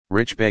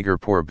Rich beggar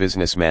poor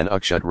businessman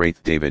Akshat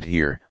Rath David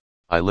here.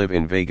 I live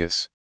in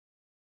Vegas.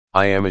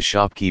 I am a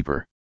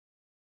shopkeeper.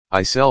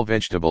 I sell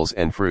vegetables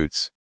and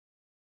fruits.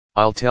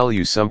 I'll tell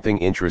you something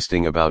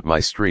interesting about my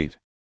street.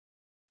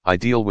 I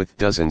deal with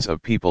dozens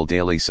of people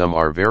daily. Some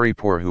are very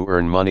poor who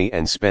earn money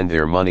and spend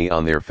their money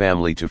on their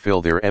family to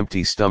fill their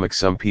empty stomach.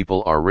 Some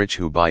people are rich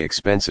who buy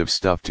expensive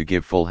stuff to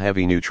give full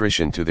heavy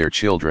nutrition to their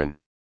children.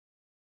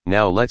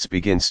 Now let's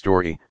begin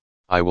story.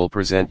 I will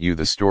present you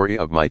the story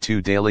of my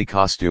two daily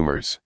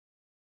costumers.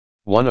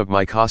 One of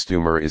my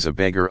costumer is a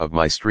beggar of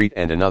my street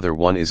and another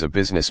one is a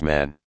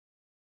businessman.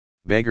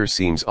 Beggar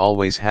seems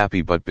always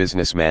happy but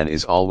businessman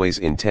is always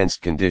in tense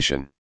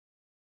condition.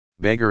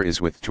 Beggar is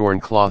with torn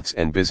cloths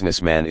and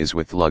businessman is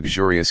with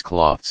luxurious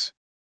cloths.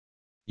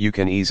 You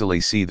can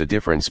easily see the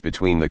difference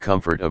between the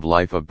comfort of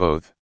life of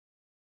both.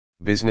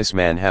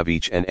 Businessman have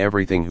each and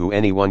everything who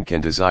anyone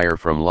can desire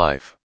from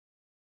life.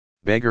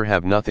 Beggar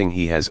have nothing,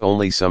 he has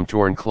only some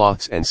torn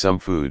cloths and some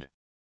food.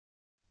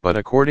 But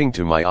according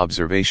to my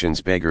observations,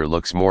 beggar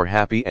looks more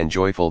happy and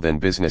joyful than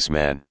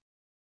businessman.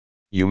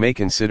 You may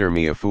consider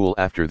me a fool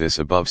after this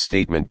above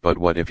statement, but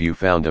what if you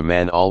found a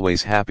man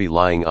always happy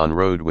lying on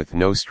road with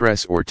no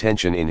stress or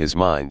tension in his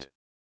mind?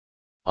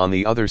 On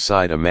the other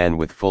side, a man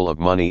with full of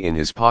money in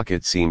his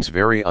pocket seems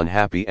very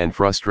unhappy and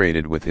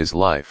frustrated with his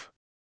life.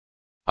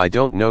 I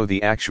don't know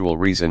the actual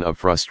reason of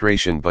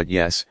frustration, but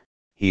yes,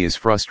 he is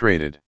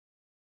frustrated.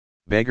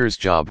 Beggar's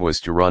job was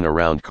to run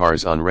around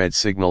cars on red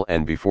signal,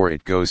 and before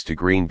it goes to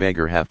green,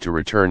 beggar have to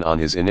return on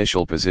his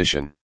initial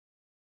position.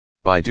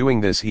 By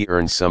doing this he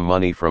earns some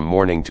money from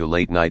morning to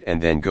late night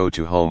and then go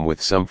to home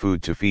with some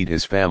food to feed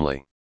his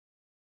family.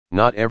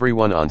 Not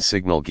everyone on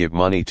signal give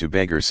money to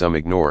beggar, some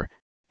ignore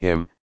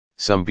him,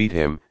 some beat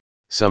him,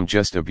 some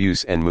just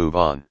abuse and move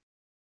on.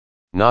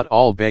 Not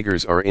all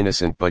beggars are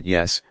innocent, but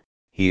yes,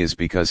 he is,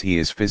 because he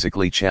is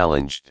physically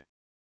challenged.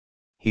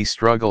 He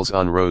struggles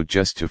on road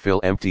just to fill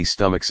empty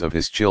stomachs of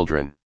his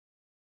children.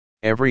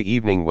 Every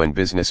evening when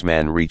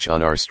businessman reach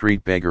on our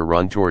street, beggar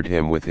run toward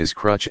him with his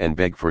crutch and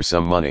beg for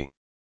some money.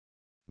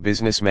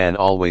 Businessman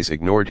always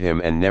ignored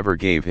him and never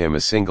gave him a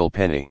single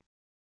penny.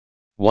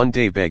 One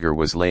day beggar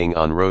was laying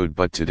on road,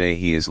 but today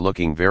he is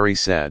looking very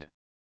sad.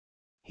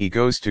 He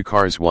goes to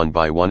cars one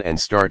by one and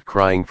start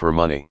crying for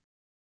money.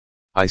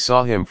 I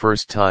saw him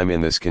first time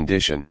in this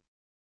condition.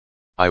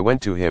 I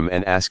went to him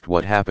and asked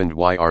what happened,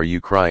 why are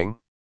you crying?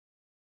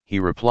 He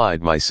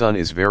replied, my son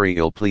is very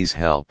ill, please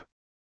help.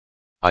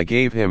 I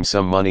gave him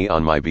some money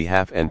on my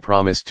behalf and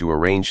promised to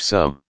arrange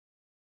some.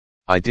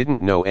 I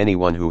didn't know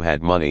anyone who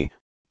had money,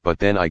 but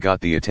then I got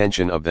the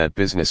attention of that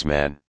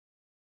businessman.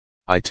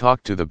 I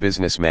talked to the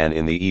businessman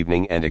in the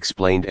evening and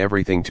explained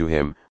everything to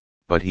him,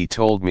 but he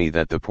told me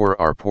that the poor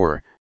are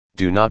poor,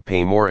 do not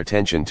pay more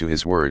attention to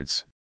his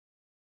words.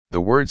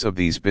 The words of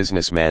these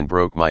businessmen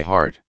broke my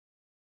heart.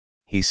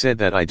 He said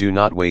that I do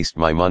not waste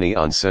my money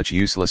on such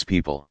useless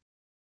people.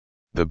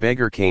 The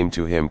beggar came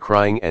to him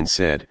crying and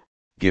said,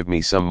 give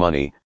me some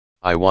money,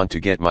 I want to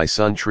get my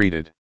son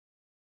treated.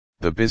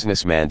 The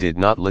businessman did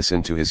not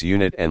listen to his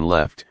unit and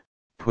left,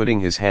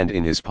 putting his hand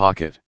in his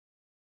pocket.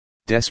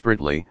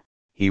 Desperately,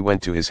 he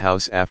went to his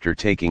house after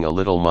taking a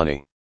little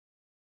money.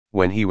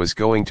 When he was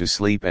going to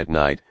sleep at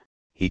night,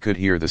 he could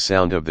hear the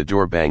sound of the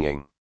door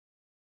banging.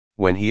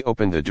 When he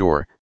opened the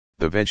door,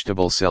 the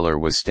vegetable seller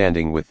was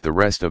standing with the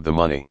rest of the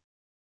money.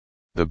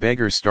 The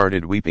beggar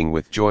started weeping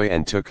with joy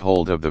and took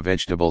hold of the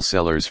vegetable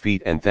seller's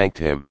feet and thanked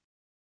him.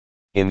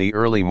 In the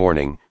early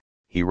morning,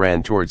 he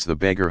ran towards the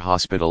beggar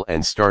hospital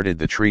and started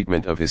the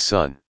treatment of his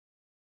son.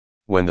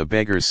 When the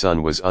beggar's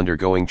son was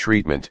undergoing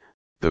treatment,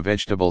 the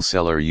vegetable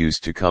seller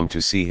used to come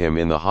to see him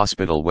in the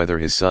hospital whether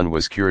his son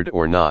was cured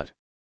or not.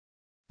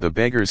 The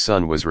beggar's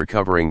son was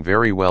recovering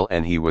very well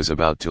and he was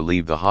about to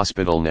leave the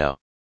hospital now.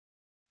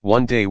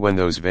 One day when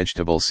those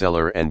vegetable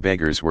seller and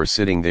beggars were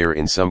sitting there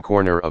in some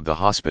corner of the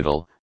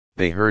hospital,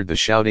 they heard the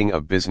shouting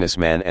of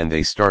businessman and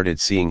they started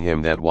seeing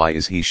him, that why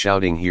is he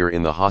shouting here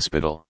in the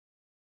hospital?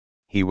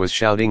 He was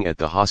shouting at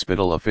the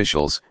hospital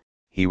officials,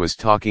 he was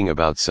talking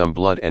about some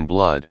blood and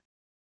blood.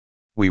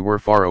 We were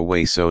far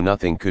away so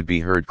nothing could be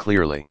heard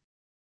clearly.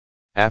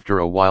 After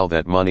a while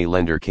that money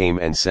lender came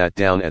and sat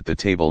down at the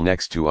table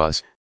next to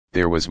us,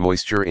 there was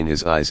moisture in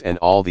his eyes and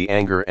all the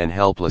anger and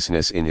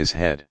helplessness in his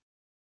head.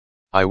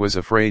 I was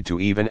afraid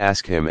to even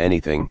ask him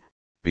anything,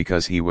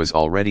 because he was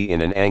already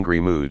in an angry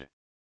mood.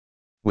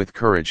 With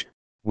courage,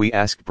 we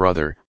asked,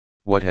 brother,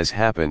 what has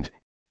happened?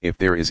 If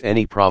there is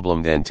any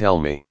problem then tell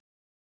me.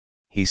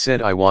 He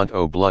said, I want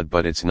blood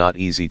but it's not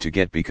easy to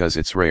get because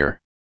it's rare.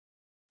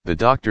 The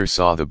doctor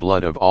saw the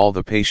blood of all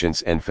the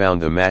patients and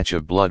found the match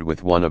of blood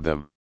with one of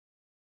them.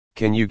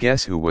 Can you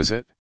guess who was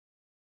it?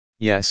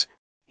 Yes,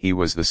 he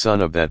was the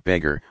son of that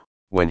beggar.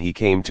 When he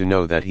came to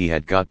know that he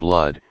had got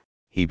blood,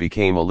 he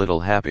became a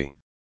little happy.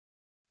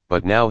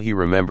 But now he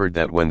remembered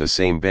that when the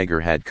same beggar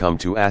had come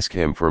to ask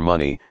him for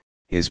money,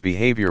 his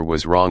behavior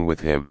was wrong with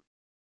him.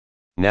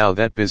 Now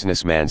that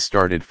businessman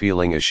started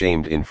feeling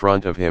ashamed in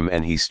front of him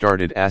and he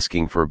started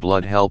asking for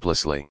blood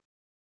helplessly.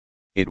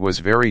 It was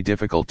very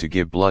difficult to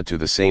give blood to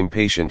the same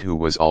patient who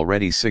was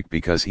already sick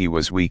because he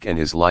was weak and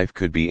his life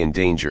could be in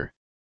danger.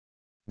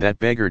 That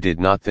beggar did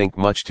not think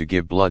much to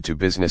give blood to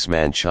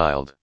businessman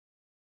child.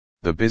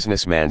 The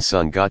businessman's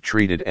son got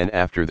treated, and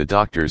after the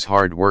doctor's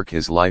hard work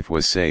his life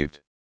was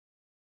saved.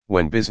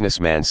 When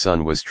businessman's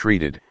son was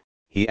treated,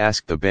 he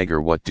asked the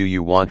beggar, "What do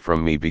you want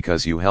from me,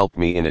 because you helped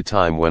me in a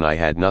time when I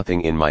had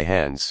nothing in my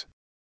hands?"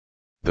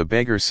 The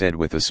beggar said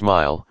with a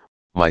smile,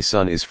 "My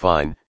son is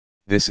fine,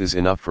 this is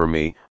enough for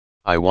me.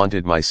 I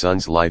wanted my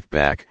son's life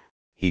back,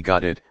 he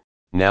got it,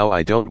 now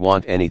I don't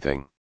want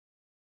anything.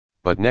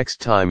 But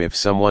next time if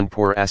someone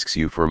poor asks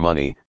you for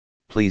money,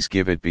 please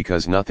give it,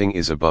 because nothing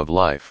is above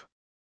life."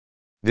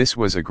 This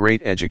was a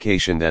great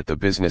education that the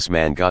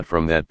businessman got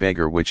from that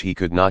beggar, which he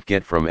could not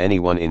get from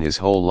anyone in his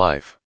whole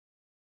life.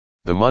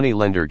 The money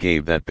lender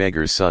gave that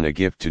beggar's son a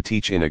gift to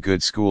teach in a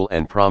good school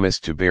and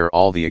promised to bear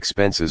all the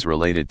expenses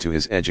related to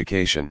his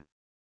education.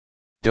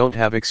 Don't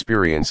have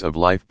experience of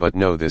life, but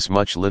know this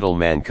much: little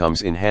man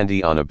comes in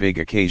handy on a big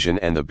occasion,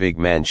 and the big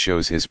man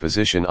shows his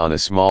position on a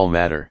small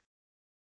matter.